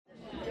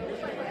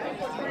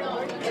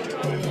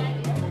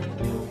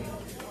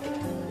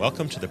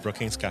Welcome to the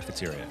Brookings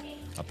Cafeteria,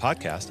 a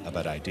podcast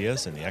about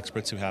ideas and the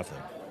experts who have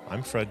them.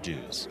 I'm Fred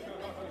Dews.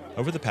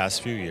 Over the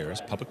past few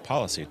years, public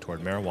policy toward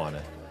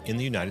marijuana in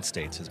the United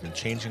States has been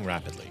changing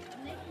rapidly.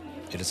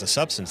 It is a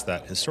substance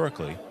that,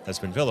 historically, has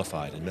been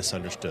vilified and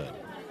misunderstood,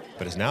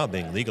 but is now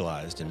being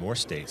legalized in more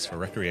states for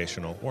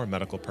recreational or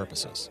medical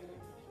purposes.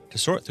 To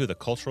sort through the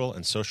cultural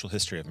and social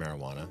history of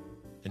marijuana,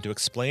 and to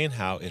explain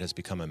how it has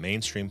become a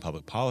mainstream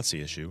public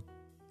policy issue,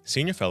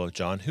 Senior Fellow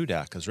John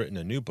Hudak has written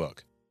a new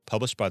book,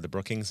 published by the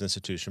Brookings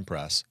Institution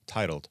Press,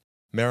 titled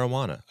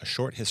Marijuana, A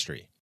Short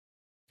History.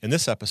 In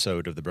this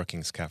episode of the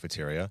Brookings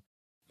Cafeteria,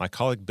 my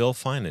colleague Bill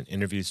Finan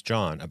interviews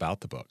John about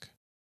the book.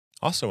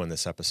 Also in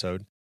this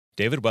episode,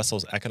 David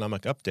Wessel's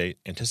Economic Update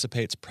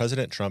anticipates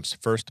President Trump's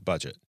first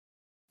budget,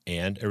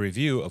 and a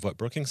review of what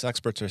Brookings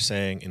experts are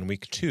saying in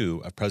week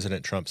 2 of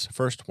President Trump's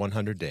first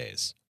 100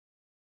 days.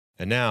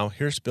 And now,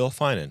 here's Bill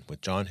Finan with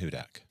John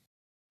Hudak.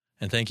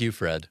 And thank you,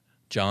 Fred.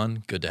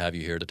 John, good to have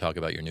you here to talk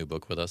about your new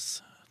book with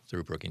us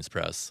through Brookings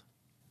Press.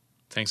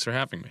 Thanks for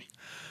having me.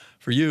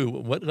 For you,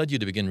 what led you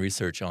to begin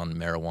research on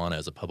marijuana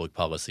as a public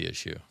policy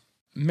issue?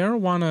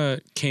 Marijuana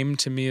came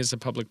to me as a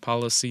public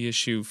policy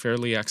issue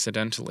fairly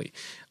accidentally.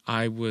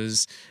 I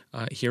was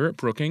here at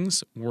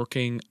Brookings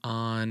working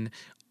on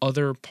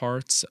other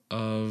parts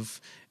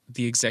of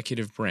the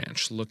executive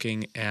branch,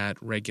 looking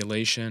at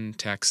regulation,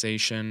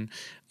 taxation,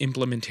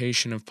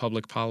 implementation of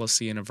public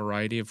policy in a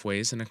variety of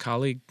ways. And a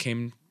colleague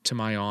came to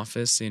my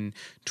office in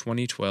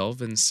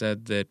 2012 and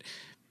said that,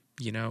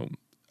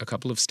 a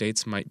couple of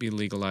states might be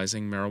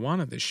legalizing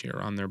marijuana this year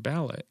on their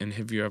ballot. And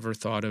have you ever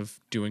thought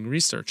of doing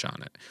research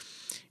on it?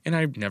 And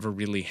I never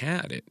really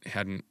had. It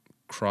hadn't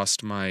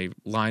crossed my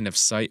line of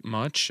sight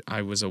much.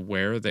 I was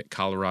aware that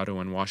Colorado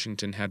and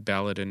Washington had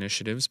ballot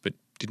initiatives, but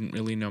didn't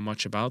really know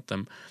much about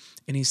them.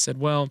 And he said,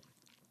 well,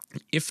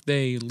 if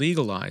they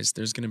legalize,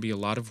 there's going to be a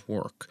lot of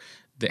work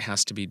that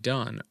has to be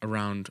done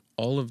around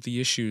all of the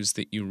issues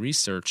that you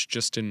research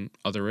just in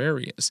other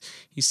areas.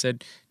 He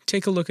said,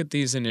 take a look at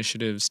these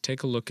initiatives,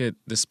 take a look at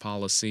this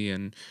policy,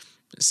 and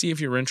see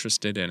if you're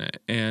interested in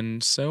it.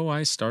 And so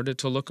I started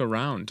to look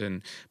around,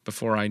 and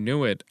before I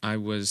knew it, I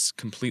was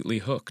completely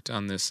hooked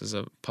on this as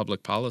a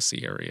public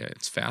policy area.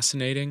 It's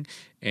fascinating,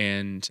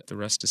 and the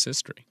rest is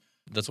history.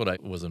 That's what I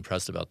was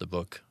impressed about the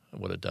book.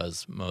 What it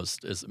does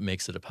most is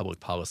makes it a public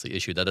policy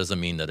issue. That doesn't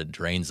mean that it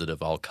drains it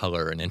of all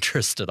color and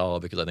interest at all,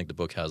 because I think the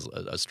book has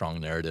a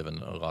strong narrative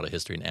and a lot of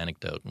history and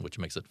anecdote, which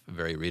makes it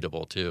very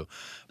readable too.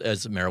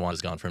 As marijuana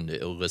has gone from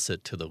the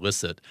illicit to the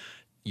licit,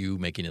 you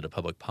making it a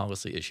public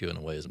policy issue in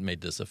a way has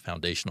made this a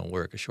foundational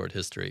work, a short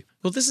history.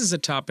 Well, this is a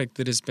topic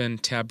that has been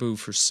taboo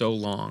for so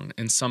long,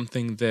 and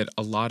something that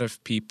a lot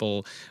of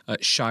people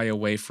shy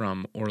away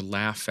from or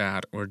laugh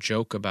at or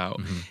joke about.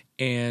 Mm-hmm.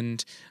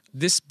 And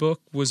this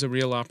book was a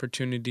real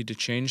opportunity to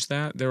change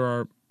that. There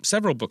are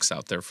several books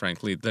out there,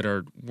 frankly, that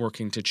are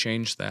working to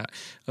change that.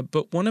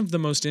 But one of the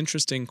most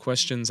interesting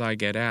questions I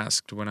get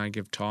asked when I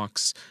give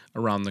talks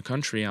around the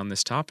country on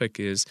this topic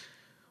is,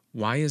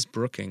 why is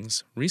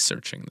Brookings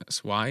researching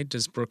this? Why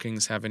does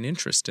Brookings have an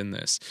interest in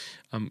this?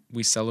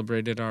 We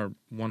celebrated our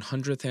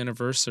 100th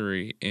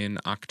anniversary in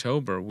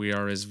October. We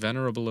are as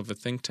venerable of a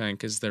think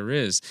tank as there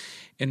is.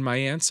 And my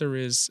answer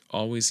is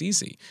always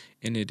easy,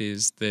 and it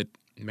is that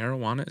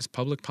marijuana is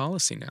public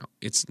policy now.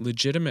 It's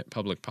legitimate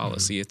public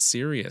policy. Mm-hmm. It's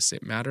serious.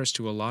 It matters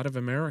to a lot of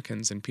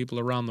Americans and people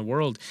around the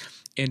world.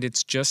 And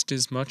it's just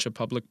as much a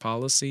public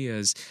policy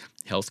as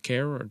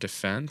healthcare or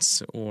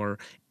defense or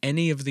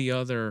any of the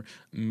other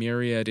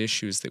myriad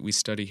issues that we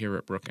study here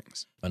at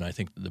Brookings. And I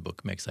think the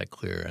book makes that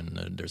clear,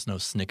 and there's no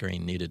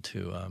snickering needed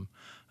to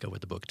go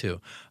with the book,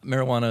 too.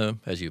 Marijuana,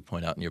 as you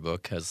point out in your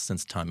book, has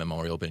since time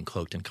immemorial been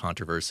cloaked in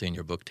controversy, and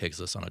your book takes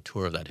us on a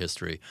tour of that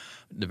history.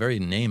 The very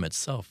name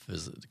itself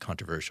is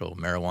controversial,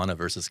 marijuana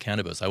versus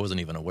cannabis. I wasn't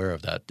even aware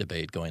of that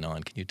debate going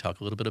on. Can you talk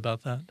a little bit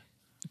about that?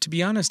 To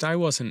be honest, I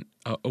wasn't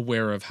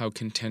aware of how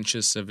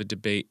contentious of a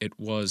debate it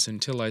was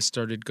until I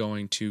started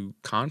going to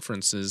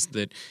conferences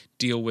that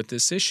deal with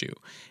this issue.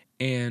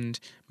 And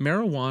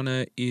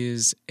marijuana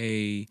is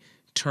a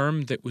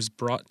term that was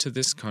brought to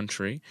this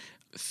country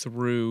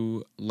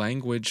through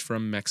language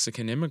from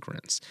Mexican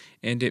immigrants.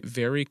 And it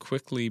very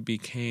quickly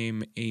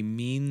became a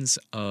means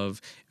of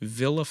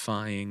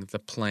vilifying the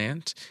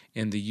plant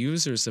and the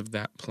users of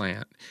that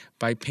plant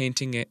by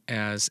painting it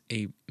as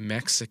a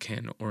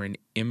Mexican or an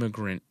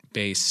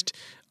immigrant-based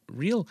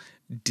real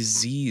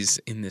disease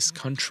in this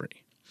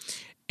country.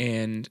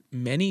 And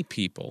many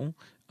people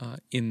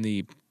in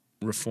the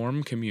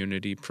reform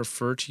community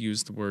prefer to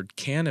use the word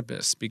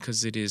cannabis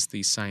because it is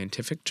the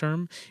scientific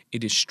term.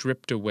 It is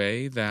stripped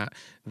away that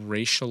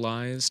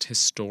racialized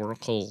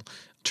historical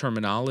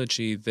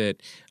terminology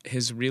that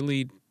has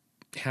really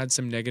had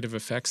some negative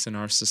effects in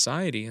our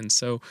society. And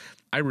so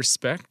I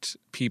respect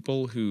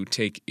people who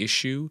take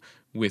issue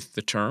with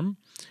the term,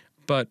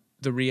 but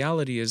the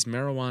reality is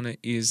marijuana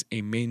is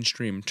a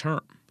mainstream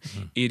term.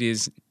 Mm-hmm. It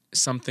is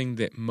something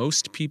that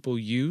most people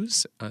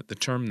use, the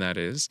term that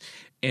is,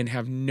 and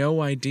have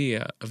no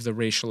idea of the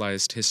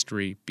racialized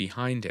history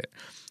behind it.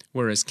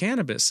 whereas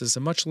cannabis is a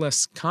much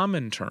less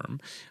common term.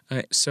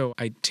 So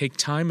I take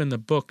time in the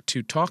book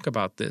to talk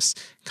about this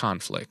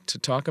conflict, to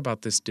talk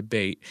about this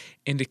debate,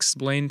 and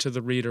explain to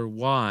the reader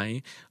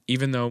why,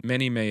 even though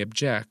many may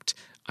object,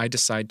 I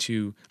decide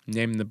to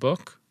name the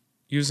book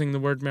using the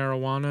word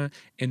marijuana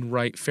and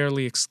write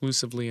fairly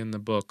exclusively in the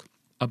book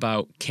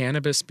about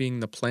cannabis being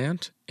the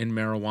plant and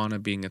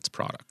marijuana being its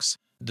products.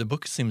 The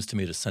book seems to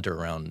me to center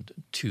around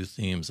two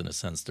themes, in a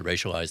sense, the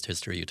racialized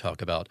history you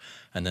talk about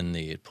and then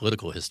the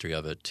political history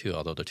of it, too,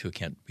 although the two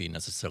can't be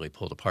necessarily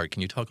pulled apart.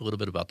 Can you talk a little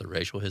bit about the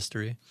racial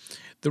history?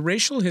 The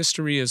racial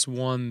history is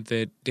one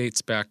that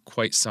dates back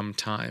quite some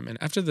time.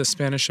 And after the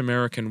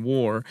Spanish-American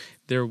War,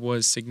 there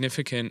was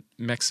significant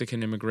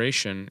Mexican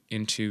immigration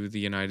into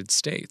the United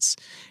States.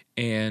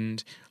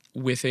 And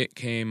with it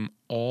came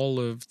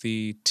all of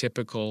the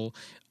typical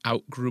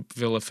out-group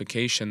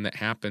vilification that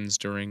happens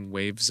during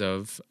waves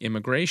of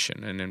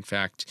immigration. And in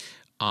fact,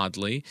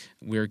 oddly,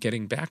 we're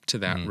getting back to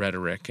that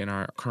rhetoric in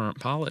our current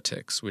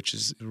politics, which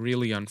is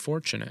really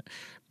unfortunate.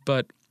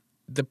 But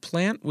the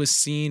plant was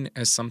seen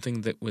as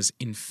something that was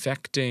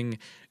infecting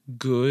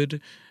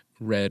good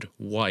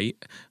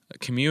red-white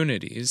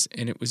communities,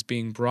 and it was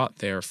being brought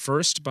there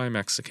first by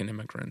Mexican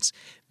immigrants.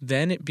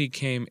 Then it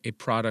became a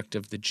product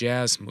of the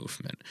jazz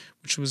movement,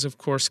 which was, of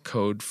course,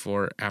 code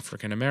for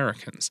African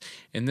Americans.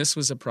 And this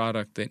was a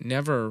product that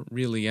never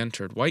really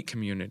entered white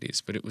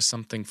communities, but it was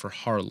something for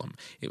Harlem.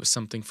 It was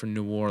something for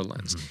New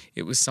Orleans.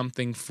 It was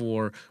something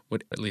for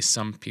what at least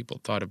some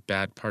people thought of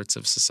bad parts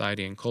of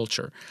society and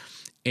culture.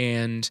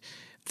 And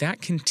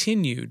that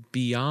continued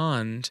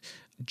beyond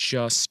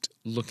just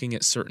looking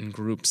at certain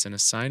groups and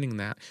assigning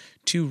that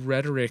to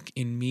rhetoric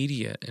in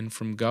media and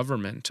from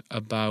government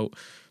about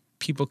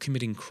people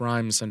committing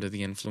crimes under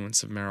the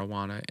influence of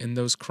marijuana. And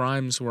those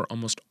crimes were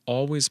almost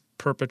always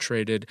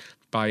perpetrated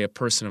by a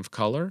person of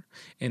color,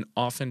 and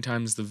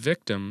oftentimes the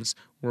victims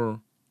were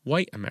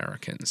white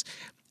Americans.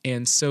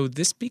 And so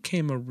this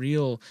became a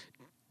real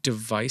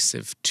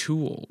divisive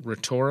tool,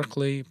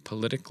 rhetorically,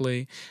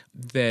 politically,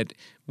 that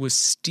was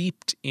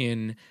steeped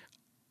in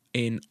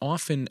an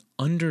often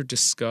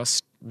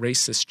under-discussed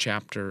racist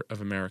chapter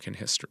of American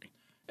history.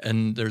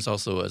 And there's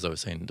also, as I was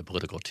saying, the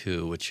political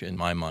too, which in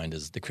my mind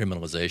is the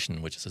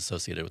criminalization, which is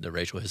associated with the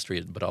racial history,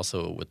 but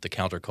also with the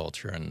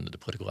counterculture and the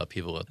political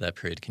upheaval of that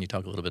period. Can you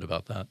talk a little bit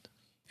about that?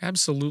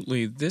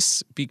 Absolutely.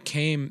 This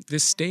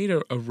stayed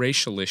a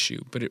racial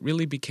issue, but it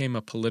really became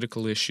a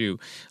political issue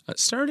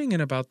starting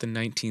in about the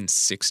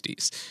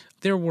 1960s.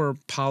 There were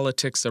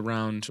politics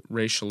around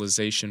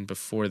racialization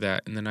before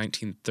that in the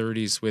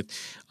 1930s with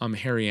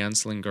Harry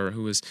Anslinger,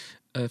 who was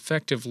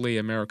effectively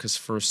America's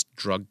first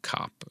drug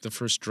cop, the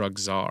first drug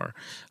czar.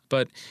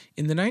 But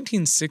in the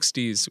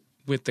 1960s,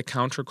 with the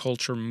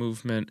counterculture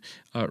movement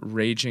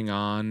raging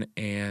on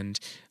and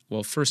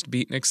first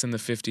beatniks in the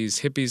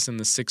 50s, hippies in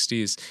the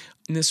 60s,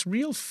 and this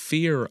real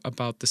fear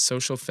about the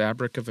social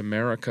fabric of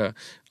America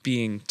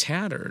being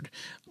tattered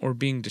or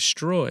being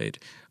destroyed,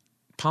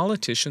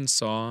 politicians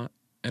saw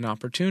an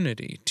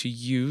opportunity to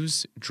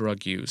use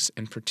drug use,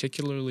 and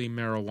particularly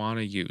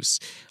marijuana use,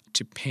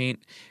 to paint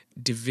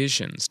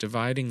divisions,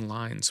 dividing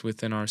lines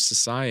within our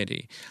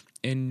society.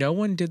 And no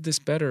one did this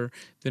better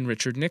than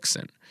Richard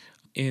Nixon.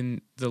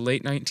 In the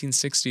late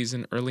 1960s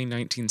and early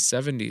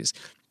 1970s,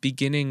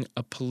 beginning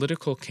a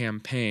political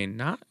campaign,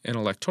 not an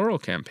electoral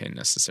campaign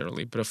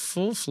necessarily, but a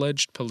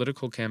full-fledged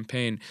political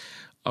campaign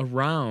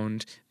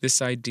around this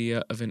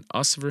idea of an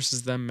us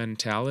versus them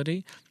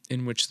mentality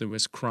in which there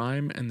was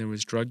crime and there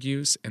was drug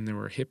use and there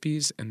were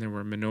hippies and there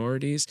were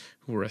minorities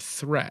who were a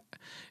threat.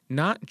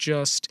 Not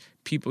just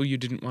people you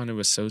didn't want to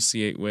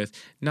associate with,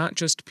 not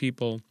just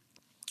people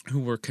who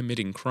were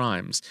committing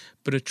crimes,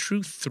 but a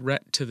true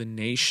threat to the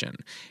nation.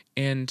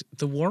 And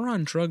the war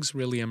on drugs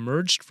really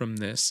emerged from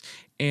this.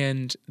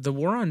 And the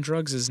war on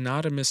drugs is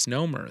not a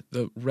misnomer.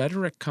 The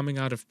rhetoric coming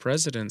out of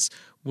presidents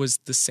was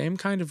the same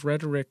kind of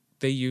rhetoric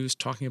they used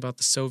talking about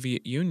the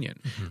Soviet Union.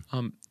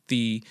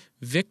 The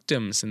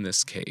victims in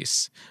this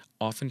case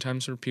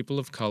oftentimes were people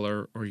of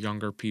color or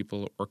younger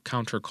people or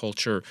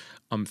counterculture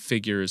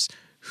figures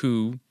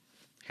who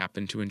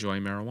happened to enjoy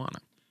marijuana.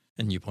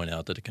 And you point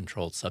out that the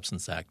Controlled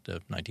Substance Act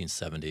of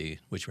 1970,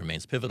 which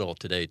remains pivotal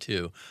today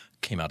too,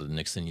 came out of the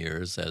Nixon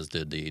years, as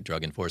did the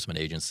Drug Enforcement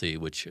Agency,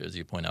 which, as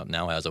you point out,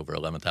 now has over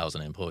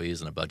 11,000 employees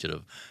and a budget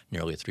of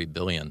nearly $3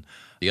 billion.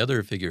 The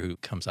other figure who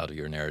comes out of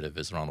your narrative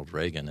is Ronald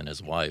Reagan and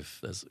his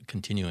wife as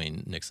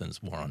continuing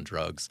Nixon's war on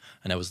drugs.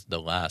 And that was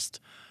the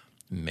last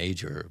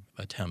major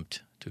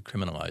attempt to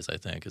criminalize, I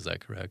think. Is that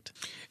correct?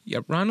 Yeah,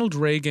 Ronald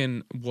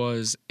Reagan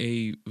was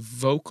a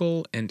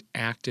vocal and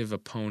active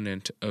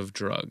opponent of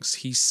drugs.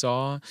 He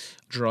saw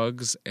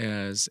drugs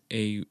as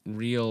a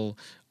real,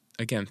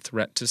 again,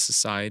 threat to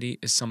society,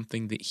 as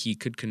something that he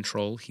could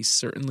control. He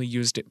certainly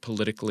used it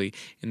politically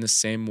in the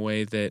same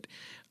way that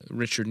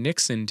Richard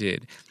Nixon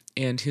did.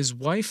 And his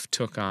wife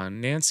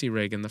Nancy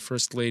Reagan, the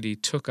First Lady,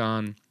 took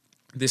on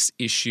this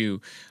issue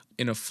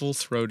in a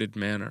full-throated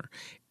manner.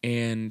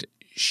 And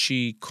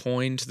she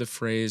coined the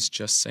phrase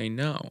 "just say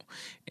no,"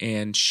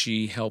 and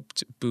she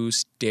helped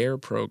boost DARE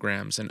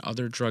programs and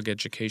other drug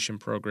education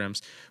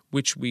programs,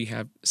 which we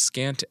have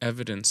scant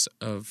evidence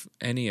of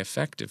any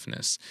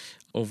effectiveness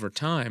over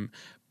time.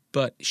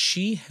 But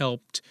she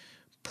helped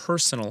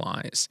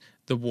personalize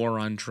the war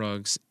on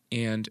drugs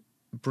and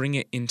bring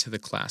it into the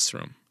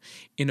classroom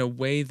in a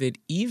way that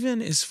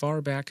even as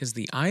far back as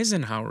the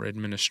Eisenhower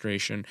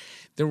administration,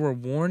 there were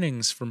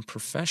warnings from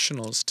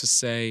professionals to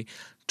say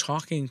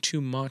talking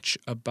too much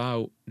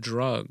about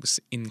drugs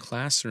in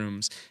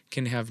classrooms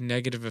can have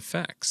negative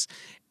effects.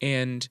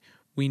 And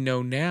we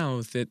know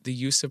now that the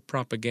use of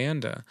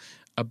propaganda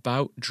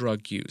about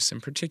drug use,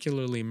 and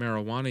particularly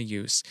marijuana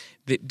use,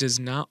 that does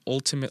not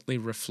ultimately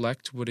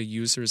reflect what a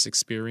user's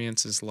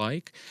experience is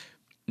like,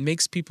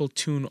 makes people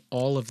tune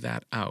all of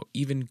that out,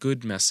 even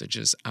good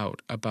messages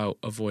out about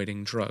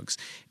avoiding drugs.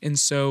 And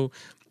so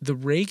the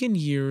Reagan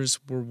years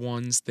were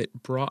ones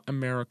that brought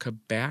America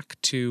back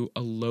to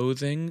a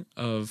loathing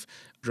of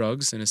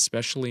drugs and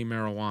especially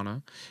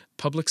marijuana.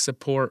 Public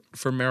support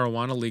for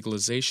marijuana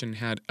legalization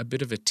had a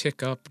bit of a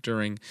tick up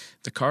during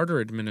the Carter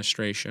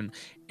administration,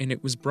 and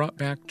it was brought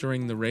back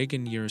during the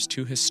Reagan years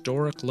to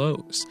historic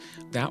lows.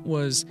 That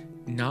was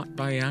not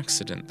by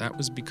accident. That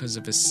was because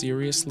of a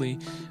seriously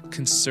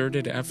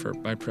concerted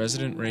effort by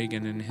President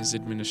Reagan and his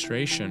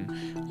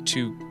administration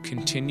to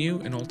continue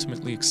and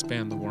ultimately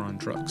expand the war on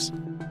drugs.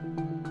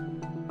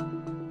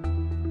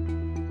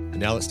 And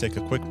now let's take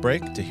a quick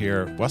break to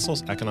hear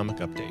Wessel's Economic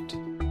Update.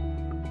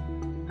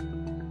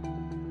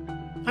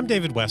 I'm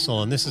David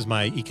Wessel, and this is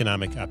my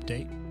Economic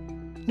Update.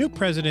 New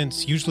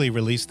presidents usually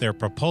release their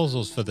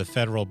proposals for the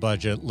federal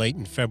budget late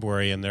in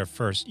February in their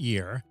first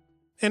year.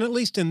 And at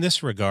least in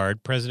this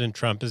regard, President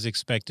Trump is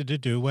expected to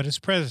do what his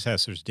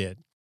predecessors did.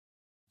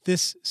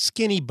 This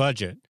skinny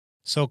budget,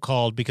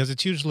 so-called because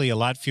it's usually a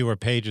lot fewer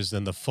pages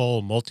than the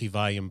full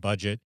multi-volume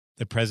budget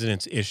that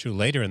presidents issue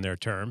later in their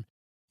term,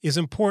 is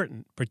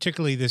important,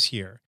 particularly this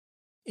year.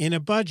 In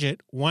a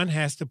budget, one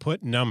has to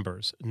put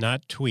numbers,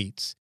 not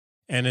tweets,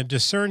 and a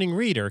discerning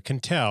reader can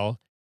tell,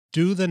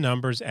 do the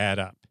numbers add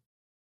up?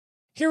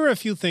 Here are a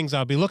few things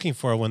I'll be looking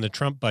for when the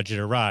Trump budget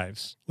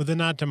arrives, with a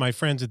nod to my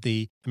friends at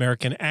the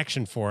American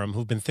Action Forum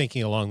who've been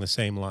thinking along the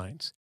same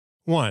lines.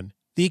 1.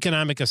 The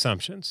economic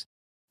assumptions.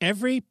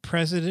 Every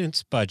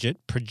president's budget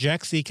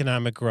projects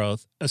economic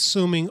growth,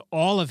 assuming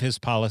all of his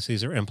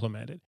policies are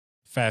implemented.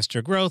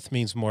 Faster growth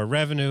means more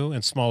revenue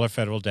and smaller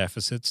federal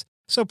deficits,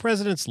 so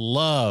presidents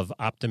love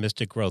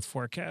optimistic growth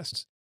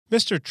forecasts.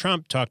 Mr.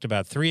 Trump talked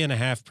about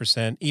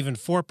 3.5%, even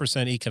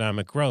 4%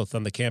 economic growth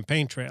on the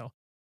campaign trail.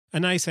 A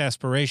nice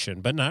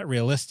aspiration, but not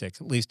realistic,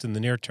 at least in the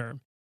near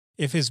term.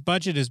 If his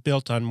budget is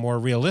built on more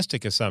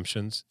realistic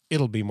assumptions,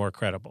 it'll be more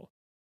credible.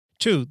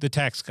 2. The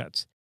tax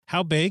cuts.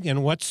 How big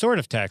and what sort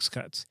of tax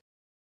cuts?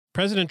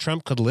 President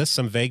Trump could list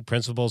some vague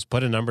principles,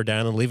 put a number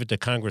down, and leave it to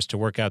Congress to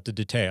work out the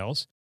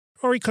details.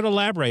 Or he could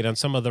elaborate on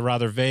some of the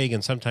rather vague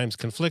and sometimes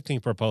conflicting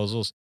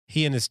proposals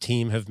he and his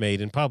team have made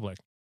in public.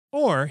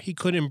 Or he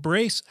could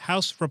embrace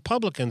House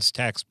Republicans'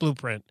 tax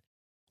blueprint.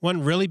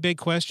 One really big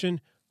question,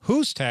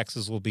 whose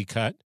taxes will be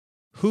cut?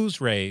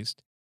 Who's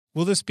raised?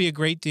 Will this be a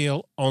great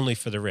deal only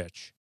for the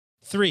rich?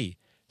 3.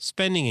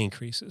 Spending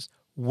increases.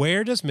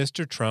 Where does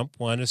Mr. Trump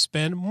want to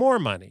spend more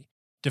money?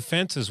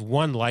 Defense is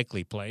one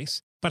likely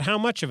place, but how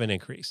much of an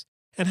increase?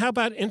 And how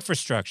about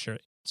infrastructure?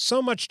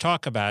 So much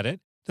talk about it.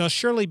 There'll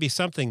surely be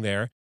something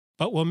there,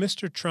 but will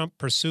Mr. Trump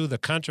pursue the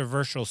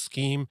controversial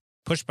scheme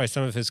pushed by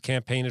some of his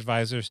campaign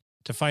advisors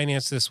to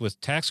finance this with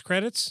tax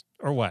credits,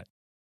 or what?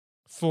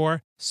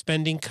 4.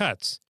 Spending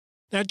cuts.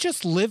 Now,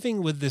 just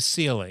living with the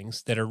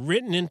ceilings that are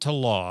written into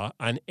law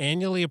on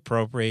annually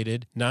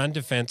appropriated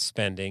non-defense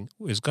spending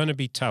is going to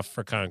be tough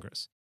for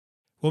Congress.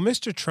 Will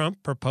Mr.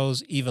 Trump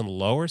propose even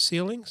lower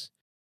ceilings?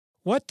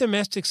 What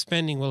domestic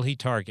spending will he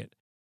target?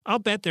 I'll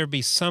bet there'll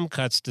be some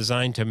cuts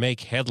designed to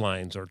make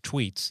headlines or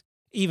tweets,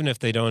 even if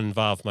they don't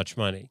involve much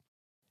money.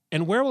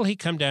 And where will he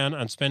come down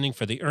on spending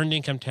for the Earned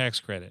Income Tax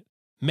Credit,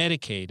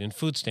 Medicaid, and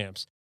food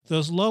stamps,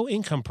 those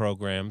low-income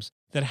programs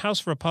that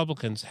House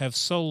Republicans have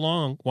so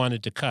long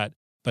wanted to cut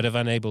but have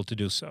unable to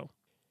do so?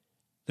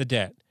 The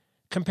debt.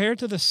 Compared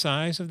to the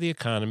size of the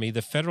economy,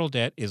 the federal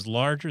debt is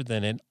larger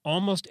than at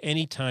almost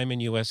any time in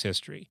U.S.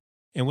 history.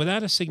 And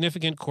without a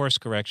significant course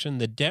correction,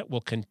 the debt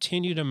will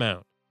continue to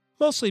mount,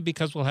 mostly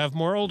because we'll have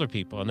more older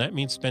people, and that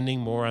means spending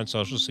more on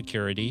Social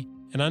Security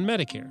and on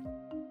Medicare.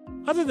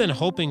 Other than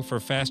hoping for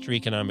faster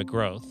economic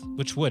growth,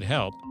 which would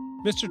help,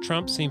 Mr.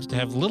 Trump seems to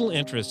have little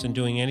interest in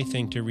doing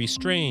anything to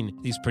restrain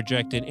these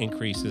projected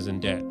increases in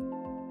debt.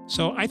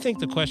 So I think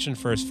the question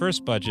for his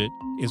first budget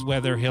is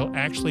whether he'll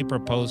actually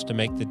propose to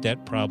make the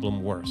debt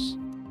problem worse.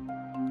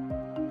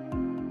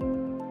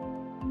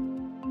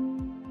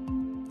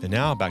 And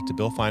now back to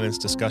Bill Finance's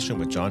discussion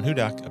with John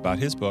Hudak about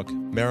his book,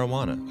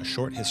 Marijuana, A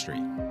Short History.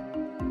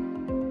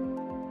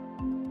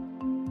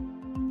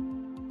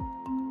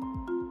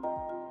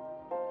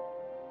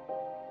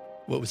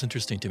 What was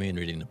interesting to me in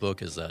reading the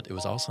book is that it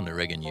was also in the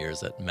Reagan years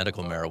that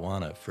medical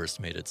marijuana first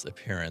made its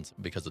appearance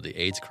because of the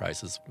AIDS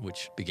crisis,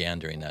 which began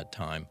during that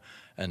time.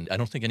 And I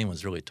don't think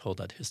anyone's really told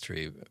that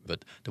history,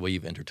 but the way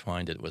you've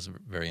intertwined it was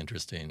very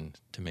interesting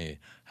to me,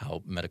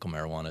 how medical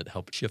marijuana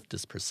helped shift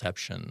this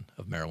perception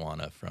of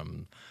marijuana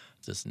from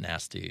this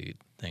nasty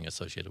thing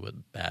associated with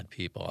bad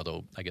people,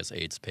 although I guess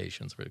AIDS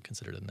patients were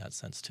considered in that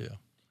sense too.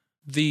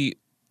 The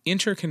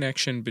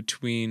interconnection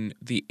between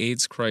the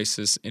AIDS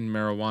crisis and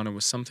marijuana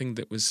was something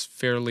that was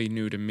fairly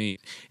new to me.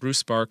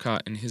 Bruce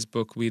Barcott, in his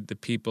book Weed the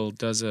People,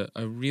 does a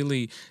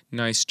really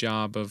nice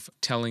job of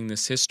telling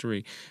this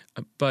history,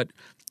 but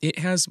it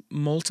has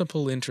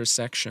multiple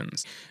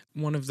intersections.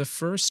 One of the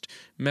first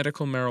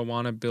medical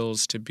marijuana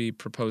bills to be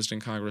proposed in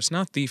Congress,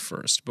 not the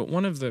first, but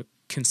one of the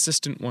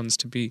consistent ones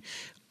to be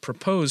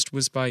proposed,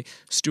 was by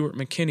Stuart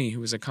McKinney, who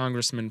was a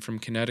congressman from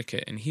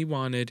Connecticut, and he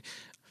wanted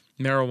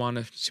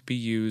marijuana to be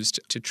used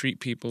to treat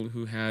people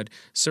who had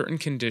certain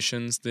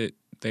conditions that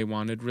they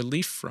wanted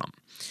relief from.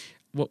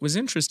 What was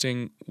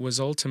interesting was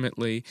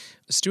ultimately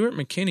Stuart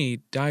McKinney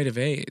died of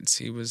AIDS.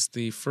 He was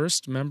the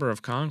first member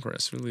of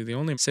Congress, really the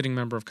only sitting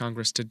member of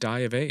Congress to die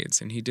of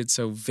AIDS, and he did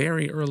so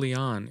very early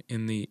on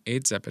in the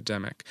AIDS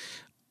epidemic.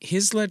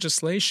 His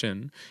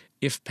legislation,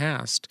 if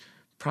passed,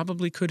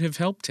 probably could have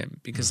helped him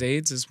because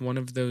AIDS is one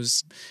of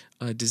those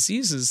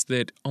diseases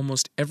that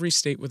almost every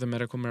state with a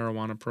medical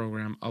marijuana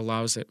program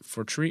allows it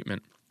for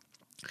treatment.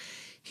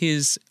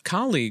 His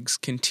colleagues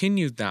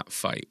continued that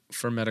fight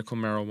for medical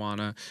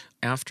marijuana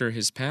after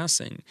his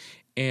passing,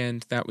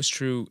 and that was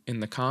true in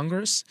the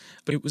Congress,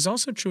 but it was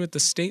also true at the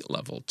state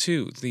level,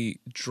 too. The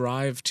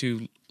drive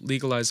to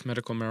legalize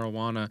medical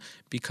marijuana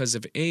because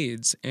of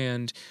AIDS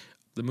and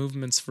the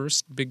movement's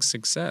first big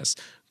success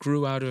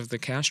grew out of the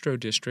Castro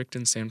district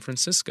in San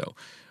Francisco,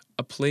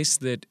 a place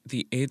that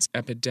the AIDS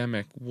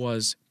epidemic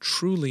was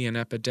truly an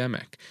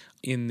epidemic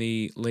in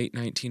the late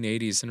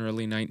 1980s and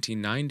early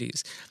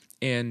 1990s.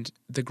 And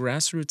the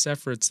grassroots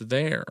efforts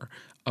there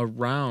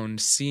around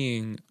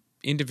seeing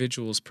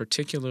individuals,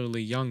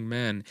 particularly young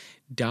men,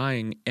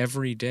 dying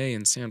every day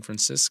in San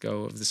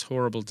Francisco of this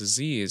horrible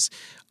disease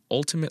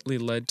ultimately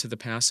led to the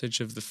passage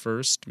of the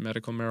first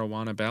medical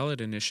marijuana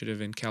ballot initiative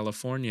in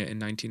California in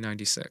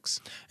 1996.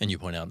 And you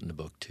point out in the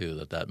book, too,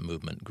 that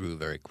movement grew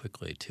very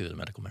quickly, too, the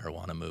medical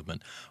marijuana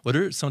movement. What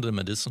are some of the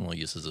medicinal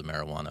uses of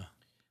marijuana?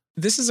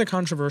 This is a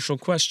controversial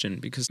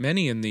question because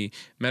many in the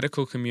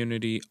medical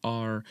community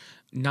are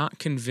not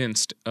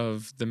convinced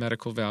of the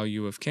medical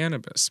value of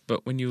cannabis.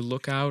 But when you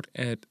look out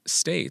at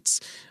states,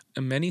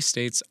 many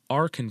states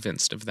are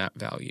convinced of that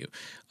value.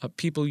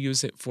 People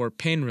use it for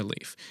pain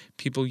relief.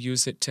 People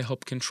use it to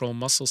help control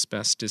muscle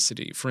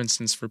spasticity, for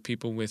instance, for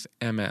people with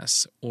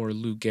MS or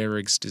Lou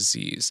Gehrig's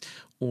disease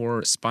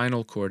or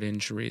spinal cord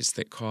injuries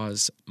that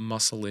cause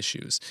muscle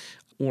issues,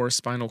 or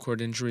spinal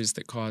cord injuries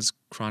that cause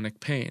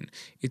chronic pain.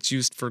 It's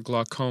used for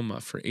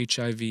glaucoma, for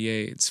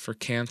HIV/AIDS, for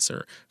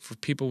cancer, for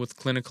people with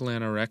clinical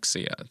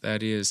anorexia,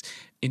 that is,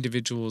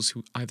 individuals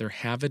who either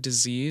have a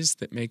disease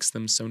that makes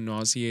them so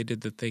nauseated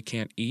that they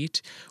can't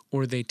eat,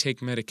 or they take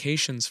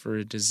medications for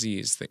a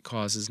disease that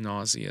causes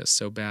nausea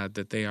so bad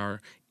that they are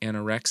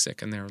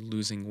anorexic and they're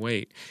losing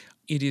weight.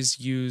 It is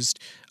used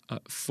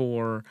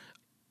for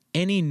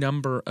any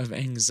number of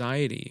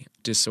anxiety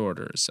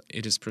disorders.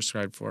 It is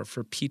prescribed for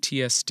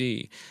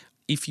PTSD.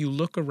 If you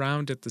look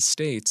around at the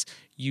states,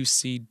 you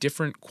see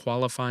different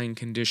qualifying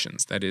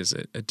conditions. That is,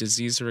 a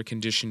disease or a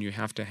condition you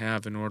have to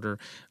have in order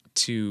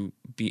to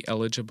be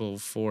eligible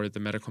for the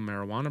medical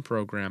marijuana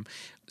program.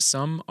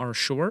 Some are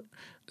short,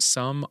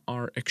 some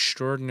are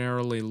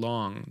extraordinarily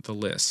long, the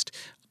list,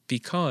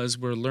 because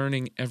we're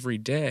learning every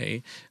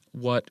day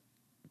what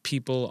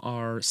people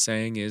are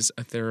saying is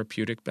a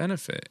therapeutic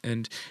benefit.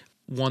 And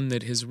one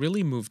that has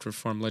really moved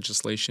reform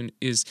legislation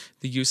is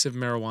the use of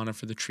marijuana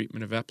for the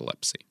treatment of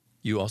epilepsy.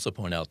 You also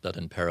point out that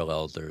in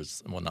parallel,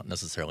 not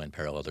necessarily in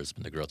parallel, there's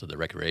been the growth of the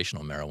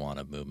recreational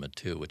marijuana movement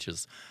too, which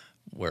is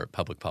where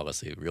public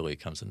policy really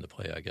comes into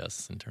play, I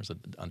guess, in terms of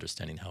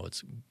understanding how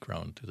it's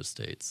grown through the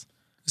states.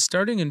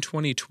 Starting in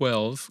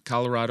 2012,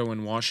 Colorado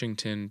and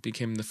Washington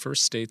became the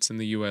first states in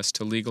the U.S.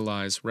 to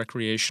legalize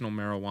recreational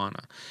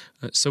marijuana.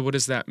 So what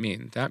does that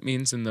mean? That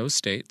means in those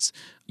states,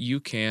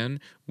 you can,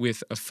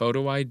 with a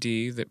photo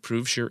ID that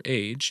proves your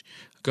age,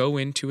 go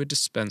into a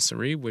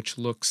dispensary,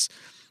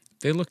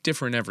 they look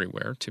different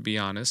everywhere, to be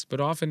honest,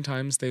 but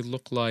oftentimes they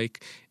look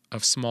like a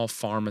small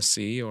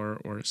pharmacy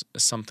or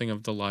something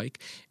of the like,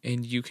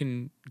 and you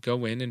can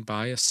go in and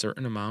buy a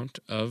certain amount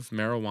of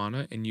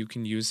marijuana, and you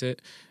can use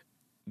it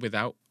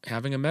without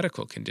having a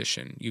medical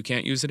condition. You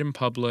can't use it in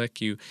public,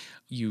 you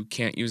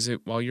can't use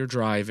it while you're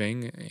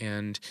driving,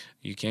 and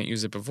you can't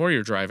use it before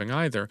you're driving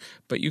either,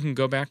 but you can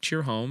go back to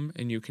your home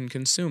and you can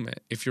consume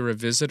it. If you're a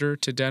visitor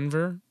to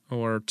Denver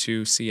or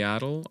to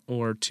Seattle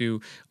or to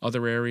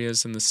other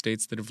areas in the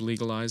states that have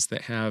legalized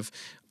that have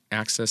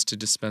access to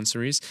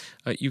dispensaries,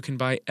 you can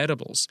buy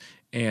edibles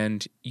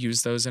and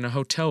use those in a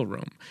hotel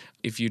room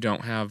if you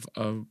don't have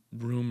a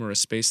room or a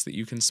space that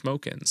you can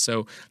smoke in.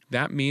 So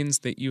that means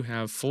that you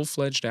have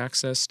full-fledged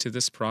access to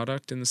this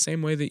product in the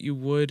same way that you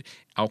would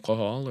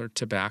alcohol or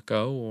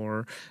tobacco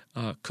or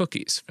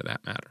cookies, for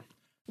that matter.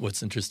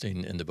 What's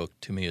interesting in the book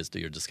to me is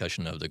your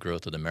discussion of the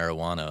growth of the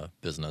marijuana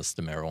business,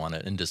 the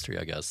marijuana industry,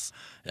 I guess,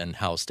 and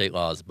how state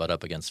laws butt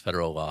up against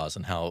federal laws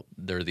and how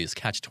there are these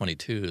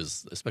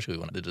catch-22s, especially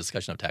when the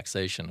discussion of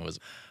taxation was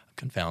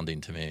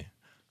confounding to me.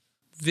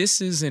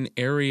 This is an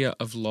area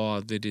of law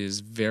that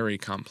is very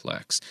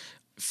complex.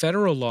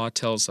 Federal law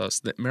tells us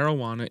that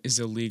marijuana is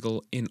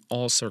illegal in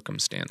all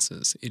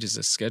circumstances. It is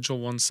a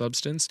Schedule I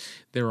substance.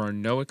 There are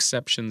no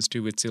exceptions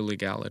to its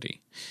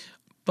illegality.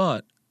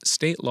 But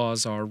state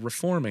laws are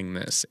reforming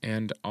this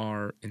and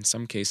are, in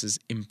some cases,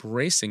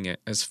 embracing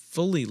it as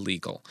fully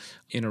legal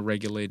in a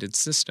regulated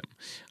system.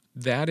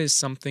 That is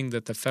something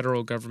that the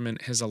federal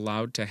government has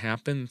allowed to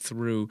happen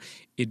through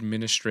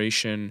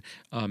administration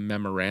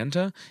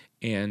memoranda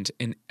and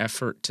an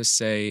effort to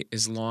say,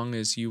 as long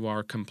as you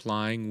are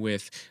complying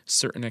with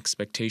certain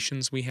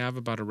expectations we have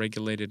about a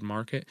regulated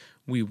market,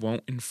 we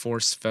won't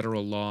enforce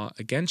federal law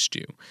against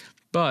you.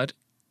 But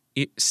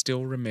it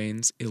still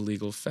remains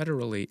illegal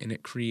federally, and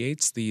it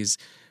creates these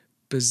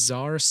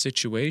bizarre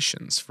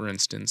situations, for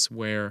instance,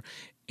 where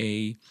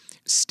a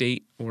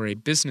state or a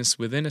business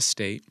within a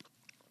state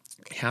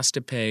has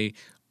to pay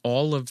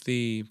all of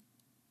the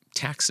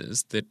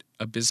taxes that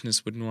a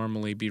business would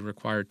normally be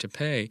required to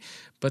pay,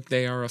 but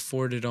they are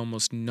afforded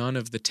almost none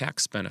of the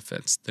tax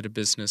benefits that a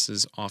business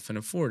is often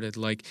afforded,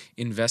 like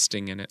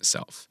investing in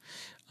itself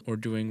or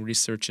doing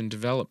research and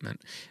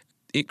development.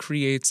 It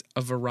creates a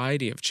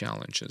variety of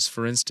challenges.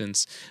 For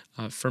instance,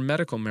 for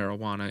medical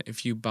marijuana,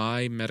 if you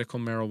buy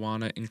medical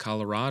marijuana in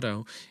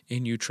Colorado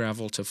and you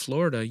travel to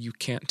Florida, you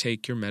can't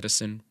take your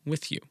medicine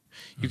with you.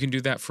 You can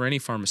do that for any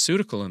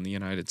pharmaceutical in the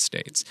United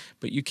States,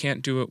 but you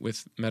can't do it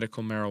with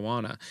medical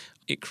marijuana.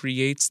 It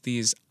creates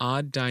these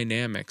odd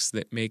dynamics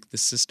that make the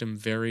system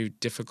very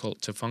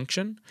difficult to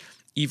function,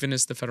 even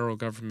as the federal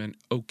government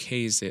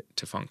okays it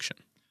to function.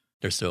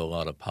 There's still a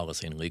lot of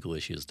policy and legal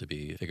issues to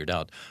be figured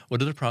out.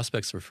 What are the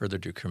prospects for further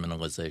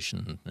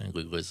decriminalization and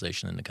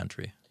legalization in the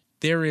country?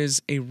 There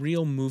is a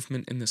real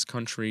movement in this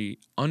country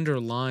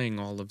underlying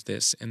all of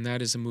this, and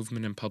that is a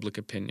movement in public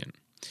opinion.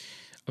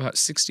 About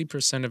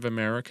 60% of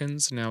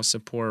Americans now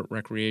support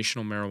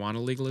recreational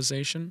marijuana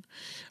legalization.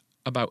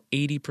 About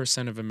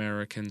 80% of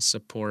Americans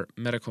support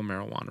medical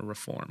marijuana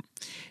reform.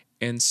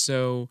 And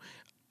so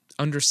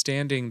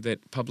understanding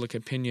that public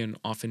opinion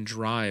often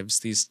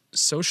drives these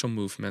social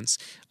movements,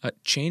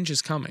 change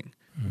is coming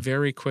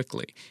very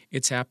quickly.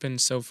 It's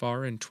happened so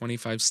far in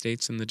 25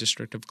 states in the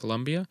District of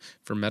Columbia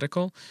for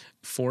medical,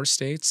 4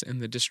 states in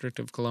the District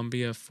of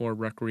Columbia for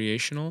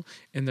recreational,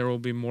 and there will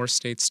be more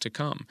states to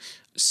come.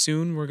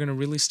 Soon we're going to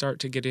really start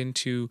to get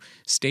into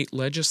state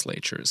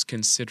legislatures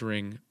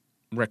considering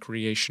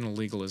recreational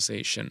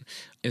legalization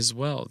as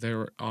well.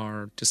 There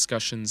are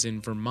discussions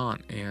in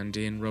Vermont and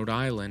in Rhode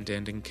Island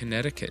and in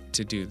Connecticut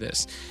to do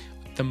this.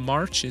 The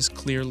march is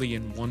clearly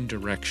in one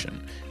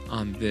direction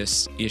on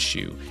this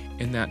issue,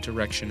 and that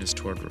direction is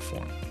toward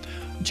reform.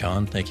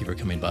 John, thank you for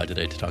coming by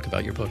today to talk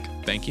about your book.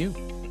 Thank you.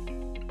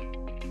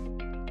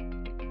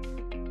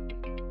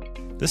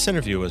 This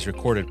interview was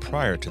recorded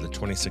prior to the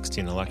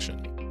 2016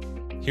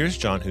 election. Here's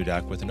John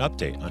Hudak with an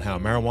update on how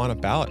marijuana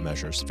ballot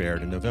measures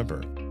fared in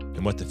November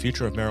and what the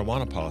future of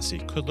marijuana policy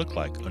could look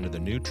like under the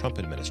new Trump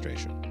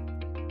administration.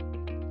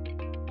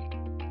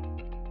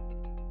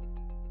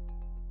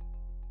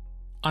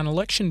 On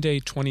Election Day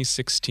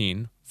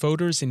 2016,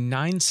 voters in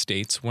 9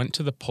 states went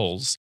to the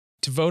polls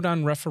to vote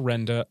on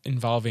referenda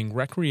involving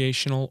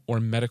recreational or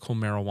medical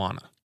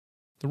marijuana.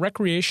 The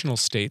recreational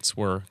states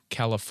were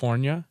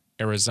California,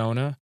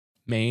 Arizona,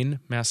 Maine,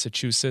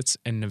 Massachusetts,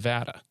 and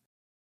Nevada.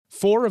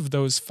 4 of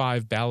those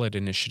 5 ballot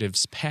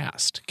initiatives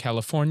passed.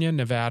 California,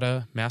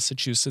 Nevada,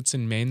 Massachusetts,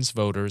 and Maine's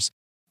voters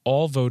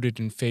all voted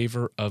in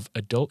favor of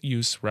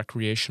adult-use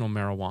recreational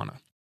marijuana.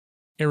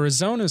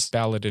 Arizona's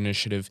ballot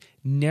initiative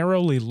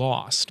narrowly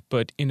lost,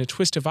 but in a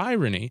twist of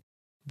irony,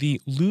 the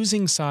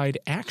losing side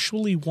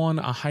actually won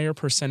a higher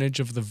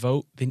percentage of the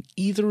vote than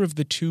either of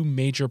the 2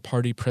 major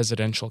party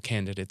presidential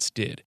candidates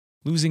did,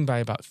 losing by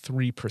about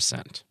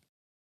 3%.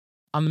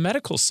 On the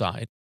medical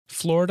side,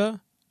 Florida,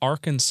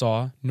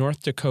 Arkansas,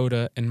 North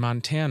Dakota, and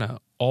Montana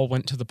all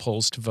went to the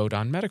polls to vote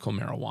on medical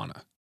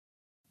marijuana.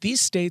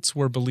 These states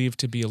were believed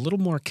to be a little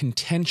more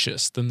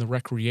contentious than the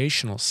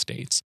recreational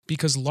states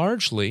because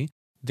largely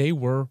they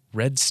were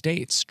red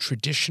states,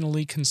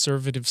 traditionally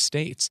conservative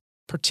states,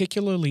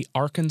 particularly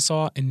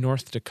Arkansas and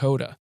North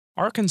Dakota.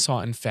 Arkansas,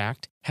 in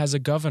fact, has a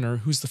governor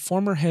who's the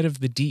former head of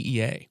the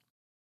DEA.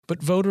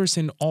 But voters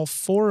in all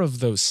 4 of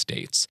those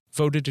states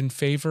voted in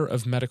favor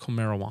of medical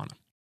marijuana.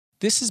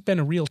 This has been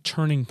a real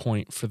turning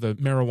point for the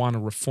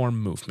marijuana reform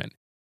movement.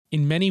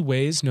 In many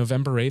ways,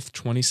 November 8,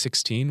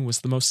 2016 was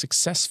the most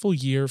successful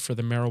year for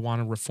the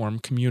marijuana reform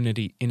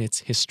community in its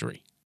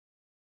history.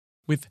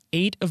 With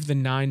 8 of the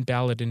 9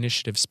 ballot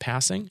initiatives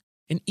passing,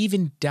 and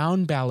even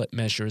down-ballot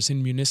measures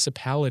in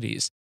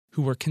municipalities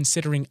who were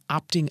considering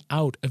opting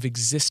out of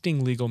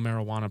existing legal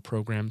marijuana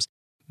programs,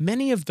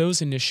 many of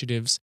those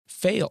initiatives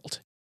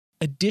failed.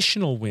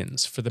 Additional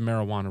wins for the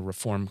marijuana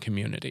reform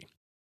community.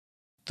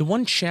 The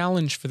one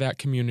challenge for that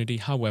community,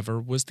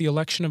 however, was the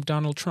election of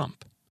Donald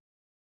Trump.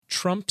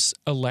 Trump's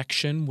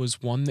election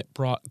was one that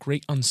brought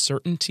great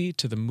uncertainty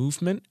to the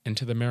movement and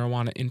to the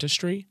marijuana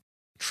industry.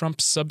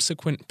 Trump's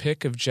subsequent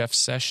pick of Jeff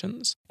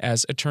Sessions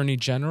as Attorney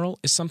General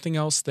is something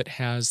else that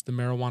has the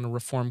marijuana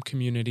reform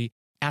community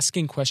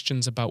asking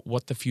questions about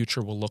what the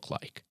future will look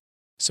like.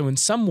 So in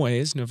some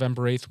ways,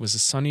 November 8th was a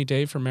sunny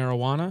day for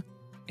marijuana,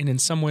 and in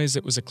some ways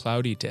it was a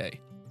cloudy day.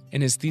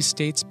 And as these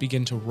states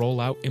begin to roll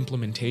out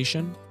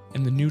implementation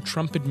and the new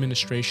Trump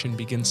administration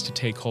begins to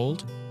take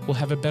hold, we'll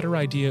have a better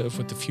idea of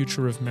what the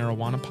future of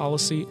marijuana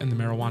policy and the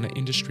marijuana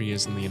industry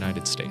is in the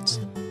United States.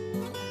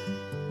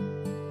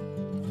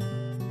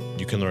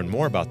 You can learn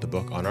more about the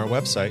book on our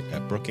website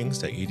at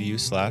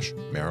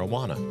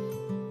brookings.edu/marijuana.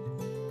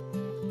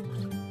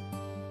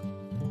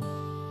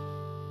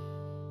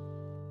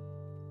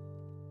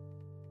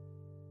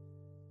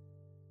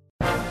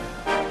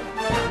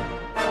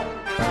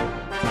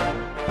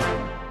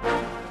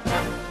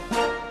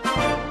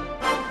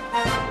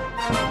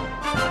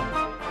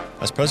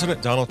 As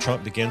President Donald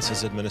Trump begins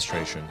his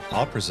administration,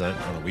 I'll present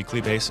on a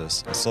weekly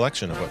basis a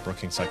selection of what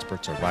Brookings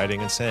experts are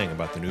writing and saying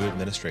about the new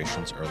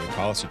administration's early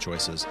policy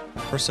choices,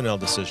 personnel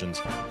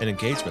decisions, and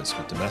engagements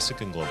with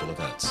domestic and global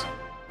events.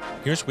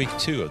 Here's week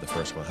 2 of the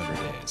first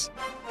 100 days.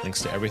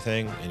 Links to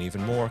everything and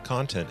even more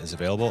content is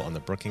available on the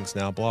Brookings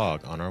Now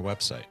blog on our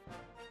website.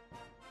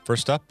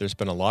 First up, there's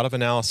been a lot of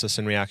analysis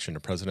in reaction to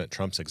President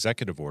Trump's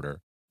executive order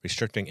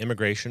restricting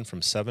immigration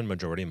from 7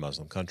 majority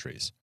Muslim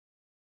countries.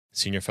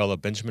 Senior fellow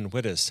Benjamin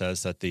Wittes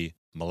says that the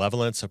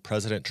malevolence of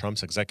President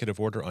Trump's executive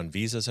order on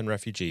visas and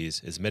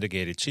refugees is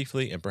mitigated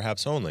chiefly and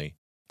perhaps only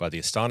by the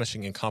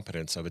astonishing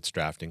incompetence of its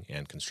drafting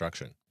and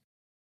construction.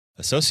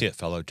 Associate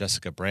fellow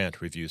Jessica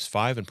Brandt reviews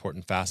 5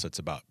 important facets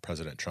about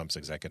President Trump's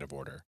executive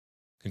order,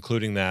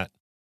 concluding that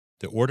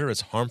the order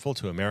is harmful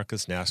to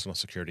America's national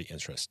security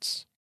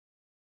interests.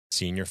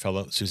 Senior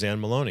fellow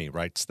Suzanne Maloney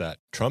writes that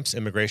Trump's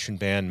immigration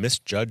ban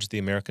misjudged the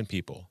American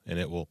people, and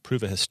it will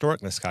prove a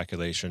historic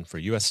miscalculation for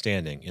U.S.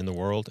 standing in the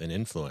world and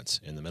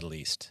influence in the Middle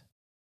East.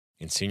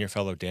 And senior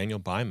fellow Daniel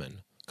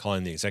Byman,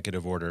 calling the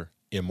executive order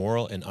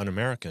immoral and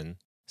un-American,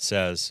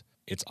 says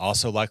it's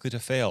also likely to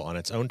fail on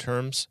its own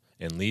terms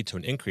and lead to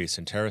an increase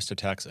in terrorist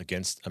attacks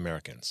against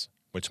Americans,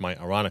 which might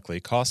ironically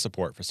cause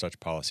support for such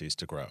policies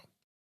to grow.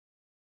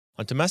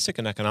 On domestic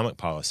and economic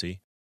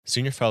policy,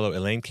 Senior fellow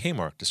Elaine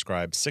Kmark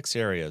describes 6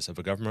 areas of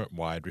a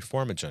government-wide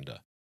reform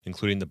agenda,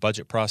 including the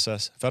budget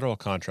process, federal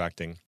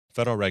contracting,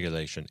 federal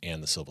regulation,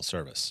 and the civil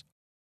service.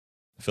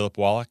 Philip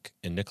Wallach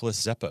and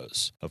Nicholas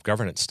Zeppos of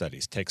Governance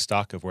Studies take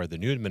stock of where the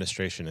new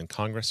administration and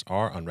Congress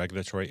are on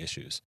regulatory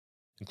issues,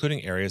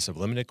 including areas of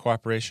limited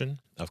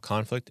cooperation, of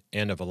conflict,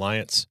 and of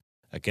alliance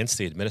against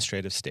the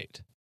administrative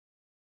state.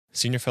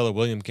 Senior fellow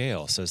William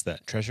Gale says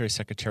that Treasury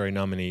Secretary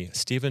nominee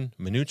Stephen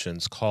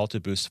Mnuchin's call to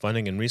boost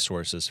funding and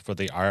resources for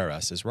the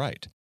IRS is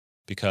right,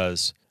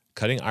 because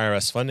cutting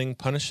IRS funding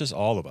punishes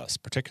all of us,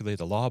 particularly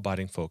the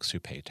law-abiding folks who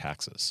pay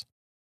taxes.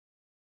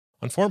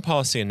 On foreign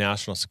policy and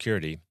national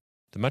security,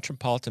 the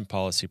Metropolitan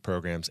Policy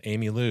Program's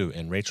Amy Liu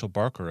and Rachel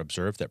Barker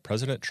observed that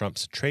President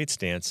Trump's trade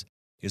stance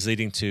is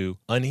leading to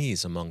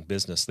unease among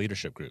business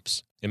leadership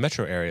groups in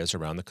metro areas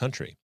around the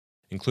country,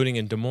 including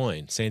in Des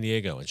Moines, San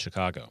Diego, and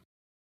Chicago.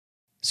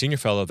 Senior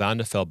fellow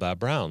Vanda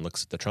Feldbaugh-Brown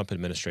looks at the Trump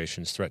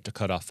administration's threat to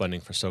cut off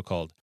funding for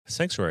so-called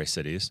sanctuary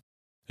cities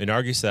and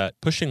argues that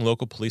pushing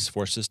local police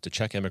forces to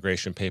check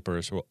immigration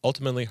papers will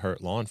ultimately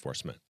hurt law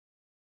enforcement.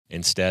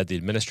 Instead, the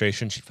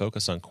administration should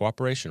focus on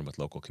cooperation with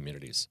local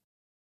communities.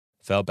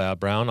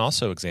 Feldbaugh-Brown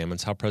also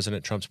examines how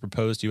President Trump's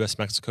proposed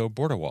U.S.-Mexico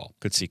border wall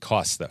could see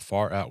costs that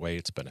far outweigh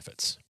its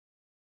benefits.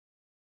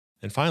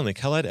 And finally,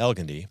 Khaled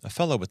Elgindy, a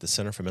fellow with the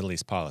Center for Middle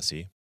East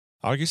Policy,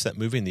 argues that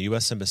moving the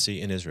U.S.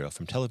 Embassy in Israel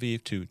from Tel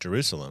Aviv to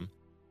Jerusalem,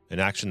 an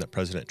action that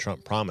President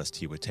Trump promised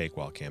he would take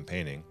while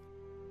campaigning,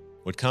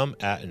 would come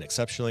at an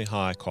exceptionally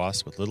high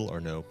cost with little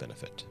or no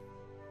benefit.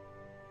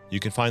 You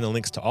can find the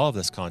links to all of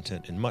this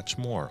content and much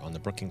more on the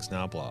Brookings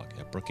Now blog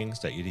at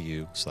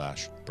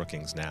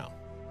brookings.edu/brookingsnow.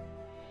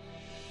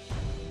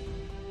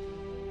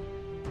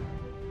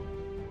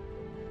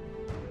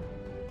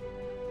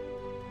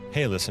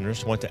 Hey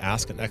listeners, want to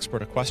ask an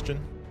expert a question?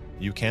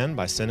 You can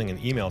by sending an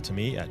email to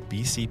me at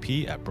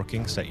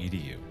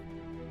bcp@brookings.edu.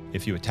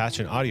 If you attach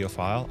an audio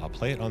file, I'll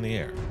play it on the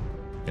air,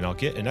 and I'll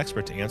get an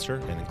expert to answer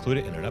and include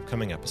it in an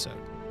upcoming episode.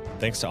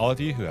 Thanks to all of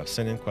you who have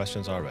sent in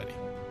questions already.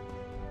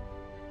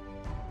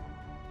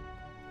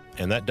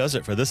 And that does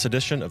it for this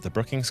edition of the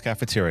Brookings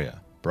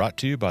Cafeteria, brought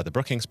to you by the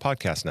Brookings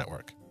Podcast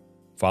Network.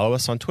 Follow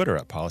us on Twitter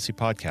at Policy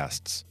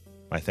Podcasts.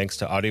 My thanks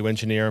to audio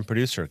engineer and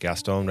producer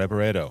Gaston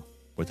Reboredo,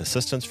 with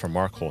assistance from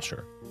Mark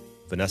Holscher.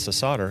 Vanessa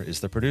Sauter is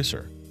the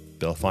producer.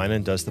 Bill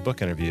Finan does the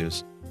book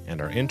interviews,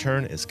 and our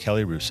intern is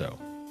Kelly Russo.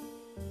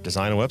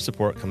 Design and web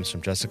support comes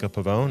from Jessica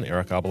Pavone,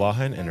 Eric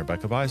Abalahan, and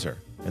Rebecca Weiser.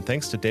 And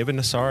thanks to David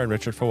Nassar and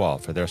Richard Fawal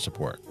for their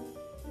support.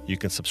 You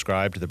can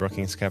subscribe to the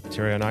Brookings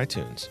Cafeteria on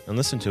iTunes and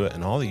listen to it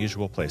in all the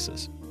usual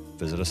places.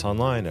 Visit us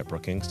online at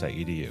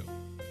brookings.edu.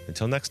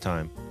 Until next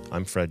time,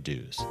 I'm Fred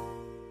Dews.